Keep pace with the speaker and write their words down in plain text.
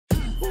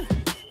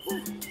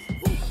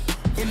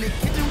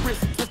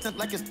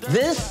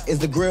This is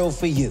the grill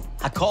for you.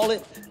 I call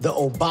it the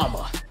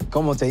Obama.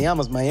 Como te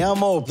llamas? Me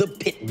llamo the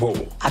pit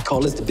bull. I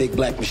call this the big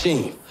black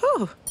machine.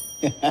 Whew.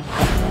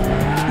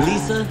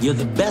 Lisa, you're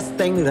the best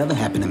thing that ever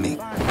happened to me.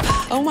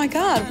 Oh my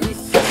God.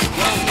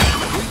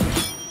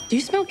 Do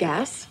you smell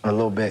gas? A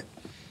little bit.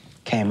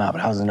 Came out,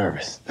 but I was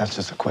nervous. That's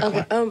just a quick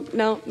one.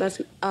 No, that's,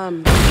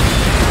 I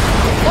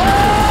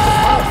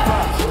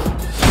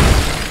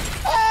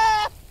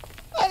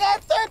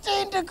got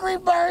 13-degree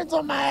burns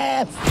on my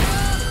ass.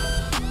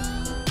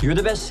 You're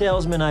the best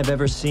salesman I've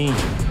ever seen.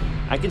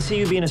 I can see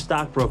you being a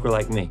stockbroker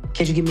like me.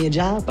 Can't you give me a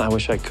job? I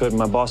wish I could.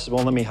 My bosses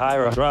won't let me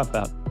hire a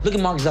dropout. Look at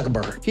Mark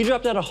Zuckerberg. He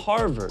dropped out of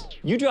Harvard.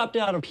 You dropped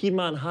out of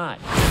Piedmont High.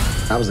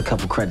 I was a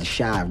couple credits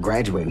shy of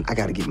graduating. I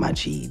gotta get my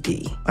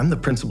GED. I'm the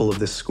principal of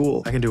this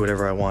school. I can do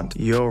whatever I want.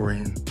 You're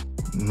in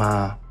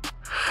my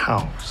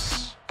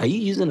house. Are you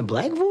using a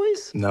black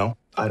voice? No,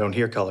 I don't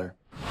hear color.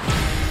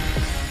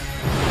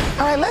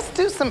 All right, let's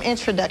do some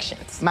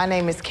introductions. My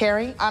name is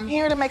Carrie. I'm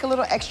here to make a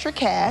little extra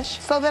cash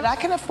so that I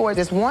can afford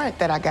this warrant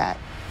that I got.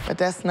 But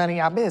that's none of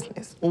y'all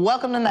business.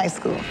 Welcome to night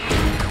school.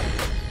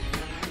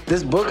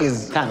 This book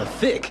is kind of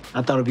thick.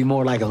 I thought it'd be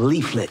more like a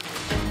leaflet.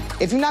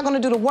 If you're not gonna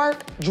do the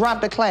work,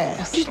 drop the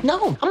class. Just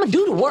no, I'm gonna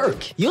do the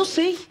work. You'll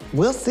see.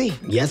 We'll see.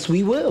 Yes,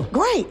 we will.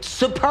 Great.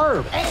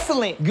 Superb.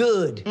 Excellent.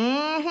 Good.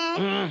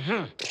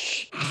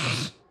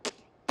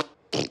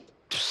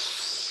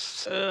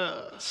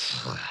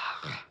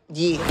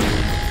 Yeah.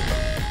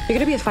 You're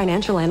gonna be a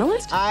financial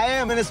analyst? I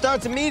am, and it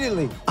starts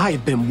immediately. I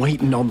have been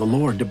waiting on the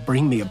Lord to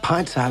bring me a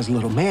pint-sized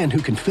little man who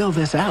can fill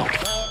this out.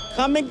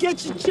 Come and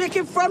get your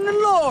chicken from the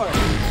Lord.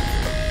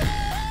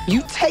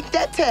 You take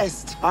that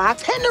test, or I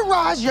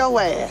tenderize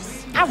your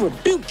ass. I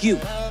rebuke you.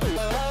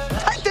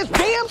 Take this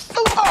damn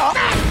suit off.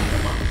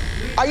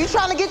 Are you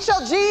trying to get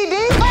your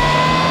GED?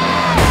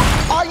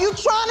 Are you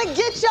trying to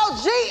get your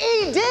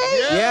GED?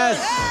 Yes.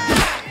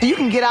 You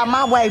can get out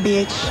my way,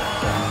 bitch.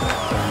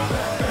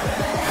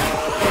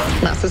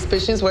 My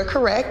suspicions were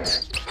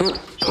correct.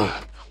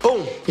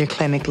 Boom. You're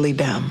clinically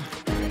dumb.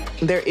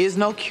 There is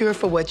no cure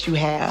for what you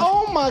have.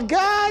 Oh my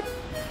God.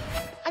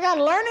 I got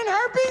learning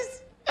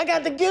herpes? I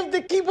got the gift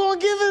to keep on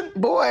giving.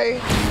 Boy.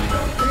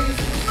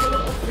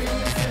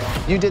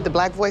 You did the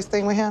black voice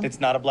thing with him? It's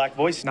not a black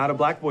voice, not a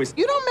black voice.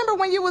 You don't remember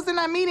when you was in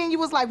that meeting, you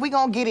was like, we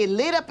gonna get it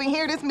lit up in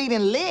here, this meeting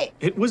lit.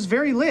 It was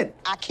very lit.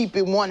 I keep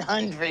it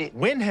 100.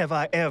 When have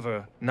I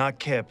ever not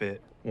kept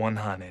it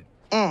 100?